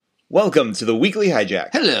Welcome to the Weekly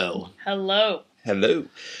Hijack. Hello. Hello. Hello.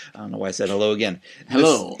 I don't know why I said hello again.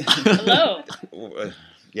 Hello. Hello.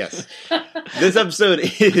 Yes. This episode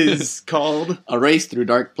is called A Race Through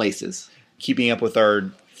Dark Places. keeping up with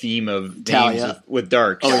our theme of Talia. names with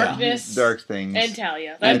darks. Oh, yeah. Darkness. Dark things. And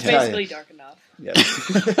Talia. And That's Talia. basically dark enough.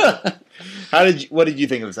 Yes. What did you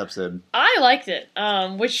think of this episode? I liked it,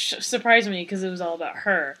 which surprised me because it was all about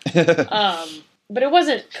her. But it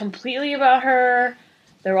wasn't completely about her.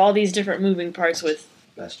 There were all these different moving parts with...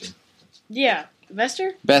 Bester. Yeah.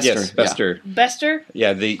 Bester? Bester. Yes, Bester. Bester?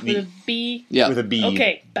 Yeah, With a the B? Yeah. with a B.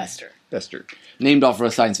 Okay, Bester. Bester. Named after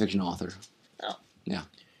a science fiction author.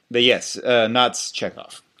 But yes, not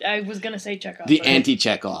Chekhov. I was going to say Chekhov. The but I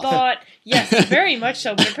anti-Chekhov. thought, yes, very much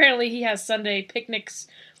so. But apparently he has Sunday picnics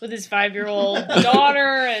with his 5-year-old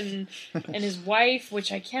daughter and his wife,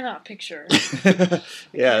 which I cannot picture.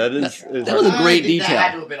 Yeah, that is. That was a great I think detail. That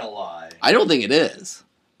had to have been a lie. I don't think it is.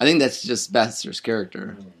 I think that's just Bester's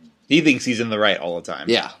character. He thinks he's in the right all the time.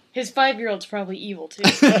 Yeah. His 5-year-old's probably evil, too.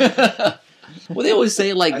 Well, they always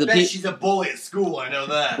say like I the bet people. she's a bully at school, I know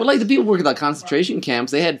that. Well, like the people working at concentration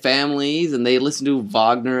camps, they had families and they listened to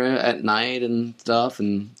Wagner at night and stuff.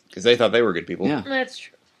 And Because they thought they were good people. yeah, That's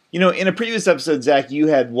true. You know, in a previous episode, Zach, you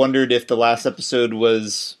had wondered if the last episode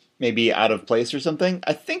was maybe out of place or something.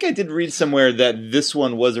 I think I did read somewhere that this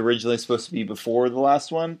one was originally supposed to be before the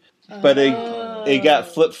last one, but it got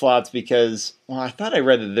flip-flopped because, well, I thought I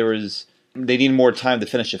read that they needed more time to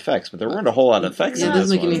finish effects, but there weren't a whole lot of effects Yeah, in it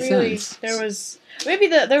doesn't this make one. any Really, sense. there was maybe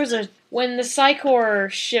there was a when the Psychor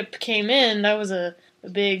ship came in. That was a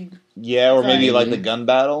big. Yeah, or maybe Right. like the gun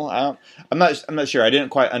battle. I'm not sure. I didn't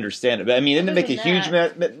quite understand it, but I mean, it didn't make a Other huge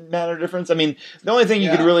than matter difference. I mean, the only thing you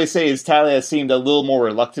could Yeah. really say is Talia seemed a little more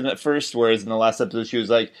reluctant at first, whereas in the last episode she was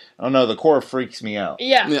like, "Oh no, the core freaks me out."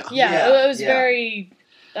 Yeah, Yeah. yeah. It was Yeah. very.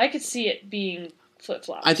 I could see it being flip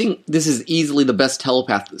flop. I think this is easily the best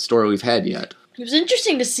telepath story we've had yet. It was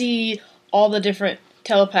interesting to see all the different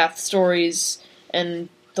telepath stories and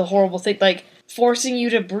the horrible thing, like forcing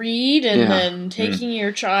you to breed and Yeah. then taking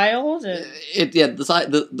your child. And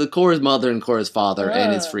The Cora's mother and Cora's father,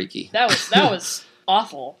 and it's freaky. that was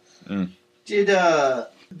awful. Did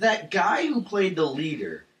that guy who played the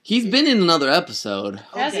leader... He's been in another episode.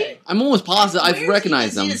 Has he? I'm almost positive I've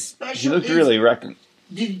recognized him. He looked really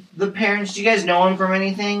Did the parents, do you guys know him from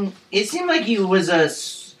anything? It seemed like he was I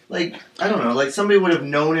don't know, like somebody would have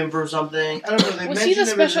known him from something. I don't know. They Was he the mentioned him as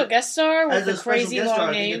special guest star with as the a special crazy guest long star,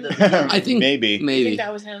 I name? think, at the beginning. I think maybe. I Maybe. think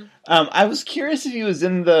that was him. I was curious if he was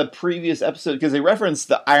in the previous episode because they referenced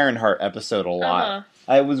the Ironheart episode a lot. Uh-huh.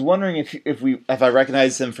 I was wondering if I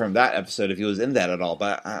recognized him from that episode, if he was in that at all,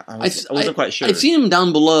 but I wasn't quite sure. I've seen him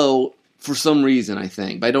down below for some reason, I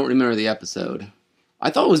think, but I don't remember the episode. I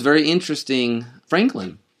thought it was very interesting.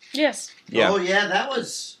 Franklin. Yes. Yeah. Oh, yeah, that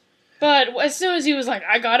was... But as soon as he was like,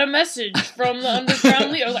 I got a message from the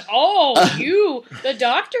underground leader, I was like, oh, the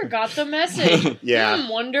doctor got the message. Yeah.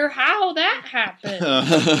 Wonder how that happened.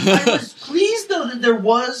 I was pleased, though, that there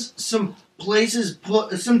was some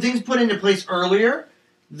things put into place earlier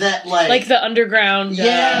that, Like the underground.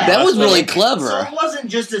 Yeah. That was really So clever. it wasn't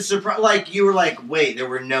just a surprise. Like, you were like, wait, there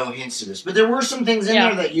were no hints to this. But there were some things in Yeah.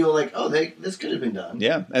 there that you were like, oh, this could have been done.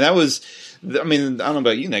 Yeah, and that was, I mean, I don't know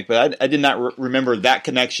about you, Nick, but I did not remember that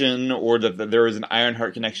connection or that there was an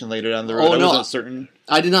Ironheart connection later down the road. Oh, I no. wasn't certain.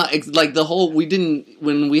 I did not, like the whole,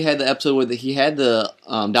 when we had the episode where he had the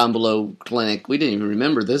down below clinic, we didn't even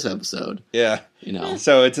remember this episode, Yeah, you know.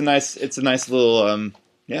 so it's a nice little,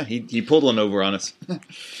 yeah, he pulled one over on us.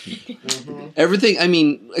 Everything, I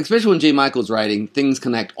mean, especially when J. Michael's writing, things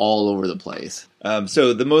connect all over the place.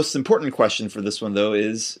 So the most important question for this one, though,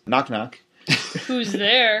 is knock knock. Who's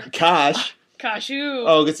there? Kosh. Kashu.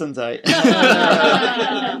 Oh, get some tight.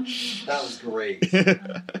 That was great.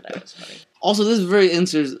 That was funny. Also, this is a very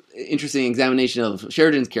interesting examination of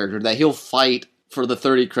Sheridan's character, that he'll fight for the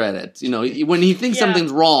 30 credits. You know, when he thinks Yeah.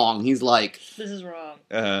 something's wrong, he's like... This is wrong.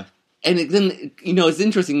 And then, you know, it's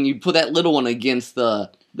interesting, you put that little one against the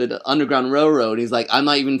Underground Railroad, he's like, I'm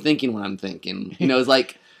not even thinking what I'm thinking. You know, it's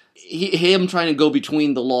like, him trying to go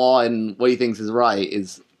between the law and what he thinks is right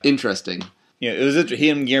is interesting. Yeah, it was he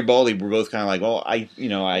and Garibaldi were both kind of like, well, I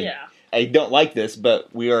don't like this,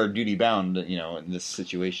 but we are duty bound, you know, in this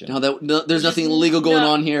situation. There's nothing illegal going Not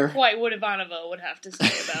on here. Quite what Ivanova would have to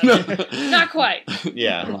say about it. Not quite.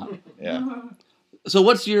 Yeah, yeah. So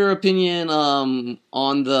what's your opinion on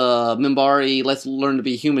the Minbari Let's Learn to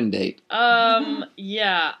Be Human date?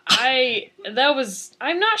 Yeah,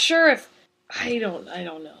 I'm not sure if, I don't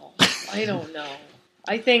know.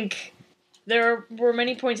 I think there were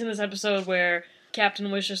many points in this episode where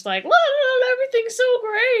Captain was just like, la, la, la, everything's so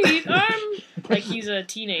great. I'm like he's a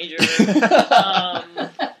teenager,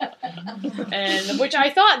 and which I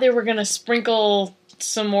thought they were gonna sprinkle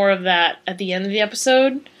some more of that at the end of the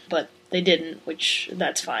episode, but they didn't, which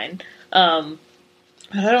that's fine. But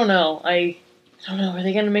I don't know. I don't know. Are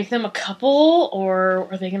they gonna make them a couple, or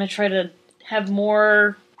are they gonna try to have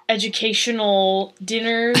more educational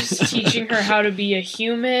dinners teaching her how to be a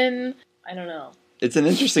human? I don't know. It's an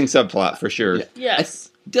interesting subplot for sure. Yeah. Yes.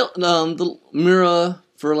 The Mira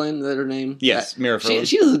Furlan, is that her name? Yes, Mira Furlan.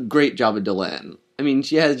 She does a great job of Delenn. I mean,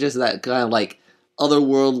 she has just that kind of like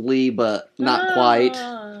otherworldly, but not quite.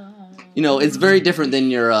 You know, it's very different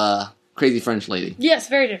than your crazy French lady. Yes,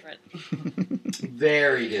 very different.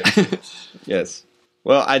 Very different. Yes.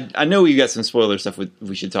 Well, I know you got some spoiler stuff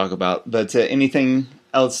we should talk about, but anything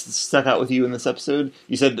else stuck out with you in this episode?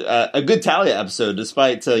 You said a good Talia episode,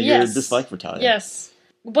 despite your dislike for Talia. Yes,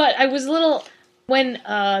 but I was a little when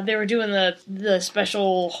they were doing the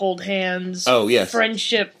special hold hands. Oh, yes.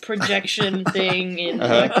 Friendship projection thing in the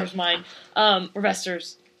director's mind. Or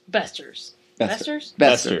Bester's.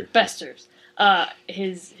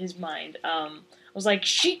 His mind. I was like,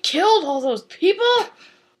 she killed all those people.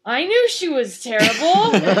 I knew she was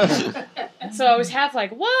terrible. So I was half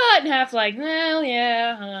like, what? And half like, well,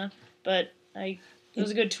 yeah. But it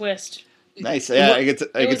was a good twist. Nice. Yeah, I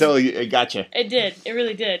can tell you gotcha. It did. It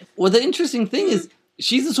really did. Well, the interesting thing is,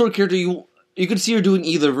 she's the sort of character you could see her doing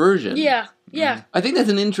either version. Yeah. Yeah. I think that's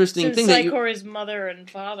an interesting thing. Psychor is mother and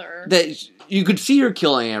father. That you could see her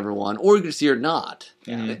killing everyone, or you could see her not.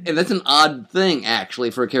 Mm-hmm. And that's an odd thing, actually,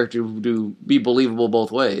 for a character to be believable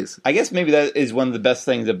both ways. I guess maybe that is one of the best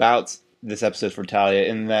things about this episode for Talia,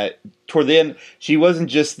 in that toward the end, she wasn't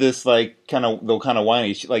just this like kind of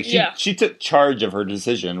whiny. She took charge of her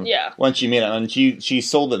decision. Yeah. Once she made it, and she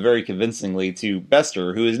sold it very convincingly to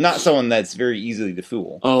Bester, who is not someone that's very easily to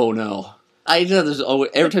fool. Oh no. Every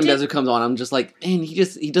time Bester comes on, I'm just like, man,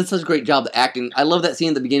 he does such a great job of acting. I love that scene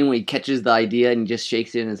at the beginning when he catches the idea and he just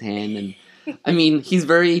shakes it in his hand. And I mean, he's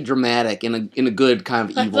very dramatic in a good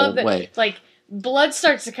kind of evil way. Like blood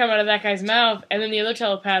starts to come out of that guy's mouth, and then the other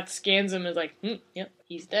telepath scans him and is like, yep,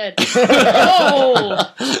 he's dead.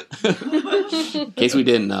 Oh! In case we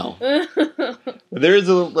didn't know. There is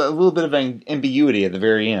a little bit of ambiguity at the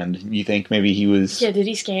very end. You think maybe he was? Yeah, did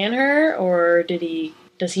he scan her, or did he?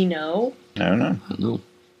 Does he know? I don't know. I don't know.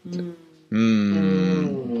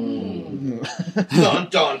 Dun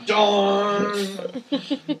dun dun.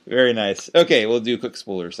 Very nice. Okay, we'll do a quick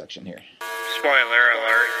spoiler section here. Spoiler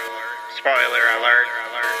alert. Spoiler alert.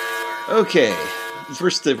 Okay.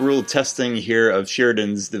 First, the rule testing here of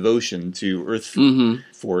Sheridan's devotion to Earth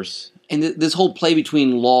Force. And this whole play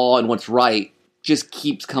between law and what's right just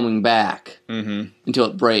keeps coming back until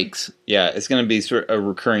it breaks. Yeah, it's going to be sort of a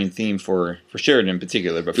recurring theme for Sheridan in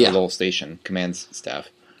particular, but for the whole station, command staff.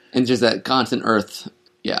 And just that constant Earth,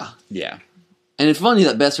 yeah. Yeah. And it's funny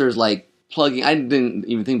that Bester is like plugging, I didn't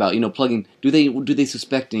even think about, plugging, do they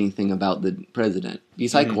suspect anything about the president?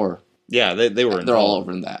 Because Psychor. Yeah, they were involved. They're all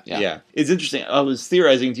over in that, yeah. It's interesting. I was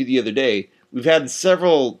theorizing to you the other day, we've had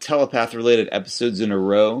several telepath-related episodes in a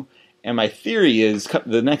row, and my theory is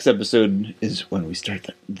the next episode is when we start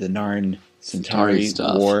the Narn Centauri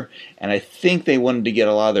war, and I think they wanted to get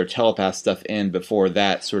a lot of their telepath stuff in before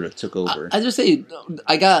that sort of took over. I just say,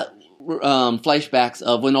 I got flashbacks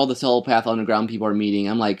of when all the telepath underground people are meeting.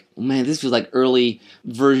 I'm like, man, this was like early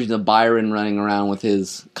version of Byron running around with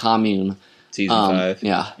his commune. Season 5.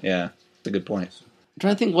 Yeah. Yeah, that's a good point. I'm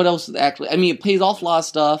trying to think what else actually. I mean, it pays off a lot of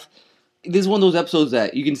stuff. This is one of those episodes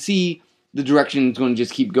that you can see the direction is going to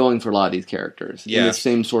just keep going for a lot of these characters in the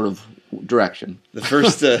same sort of direction. The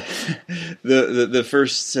first, the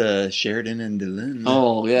first Sheridan and Delenn.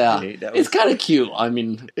 Oh yeah, it's kind of cute. I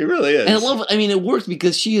mean, it really is. And I love. I mean, it works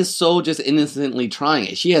because she is so just innocently trying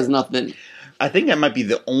it. She has nothing. I think that might be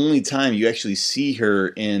the only time you actually see her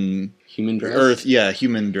in human dress. Earth,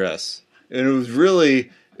 human dress, and it was really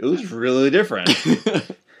different.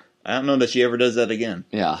 I don't know that she ever does that again.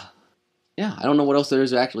 Yeah, I don't know what else there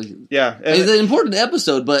is actually. Yeah, it's an important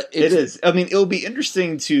episode, but it is. I mean, it'll be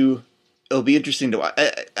interesting to watch.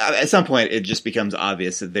 At some point, it just becomes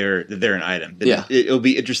obvious that they're an item. It'll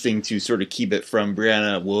be interesting to sort of keep it from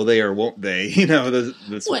Brianna. Will they or won't they? And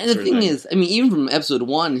the thing is, I mean, even from episode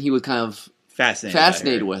 1, he was kind of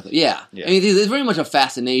fascinated with it. Yeah. I mean, it's very much a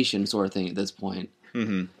fascination sort of thing at this point.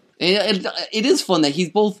 Mm-hmm. And it is fun that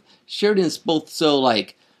Sheridan is both so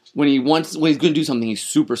like when he's going to do something, he's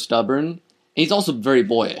super stubborn. And he's also very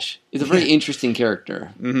boyish. He's a very interesting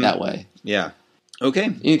character that way. Yeah.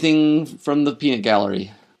 Okay. Anything from the peanut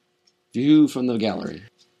gallery? View from the gallery.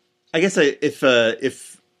 I guess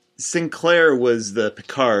if Sinclair was the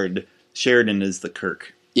Picard, Sheridan is the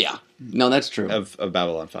Kirk Yeah. No, that's true. of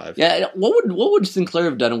Babylon 5. Yeah, what would Sinclair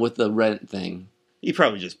have done with the rent thing? He'd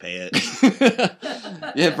probably just pay it.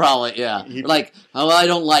 Yeah, probably, yeah. Like, oh, well, I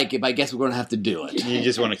don't like it, but I guess we're going to have to do it. You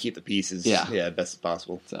just want to keep the pieces best as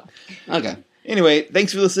possible. So, okay. Anyway,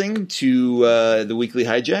 thanks for listening to the Weekly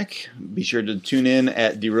Hijack. Be sure to tune in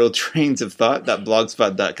at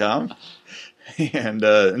derailedtrainsofthought.blogspot.com. And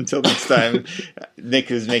until next time, Nick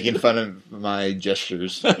is making fun of my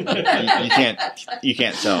gestures. You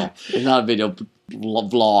can't tell. It's not a video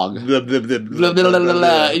vlog. Blah, blah, blah, Blah, blah, blah, blah,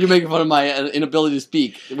 blah. You're making fun of my inability to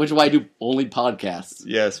speak, which is why I do only podcasts.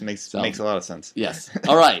 Yes, makes a lot of sense. Yes.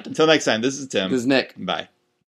 All right. Until next time, this is Tim. This is Nick. Bye.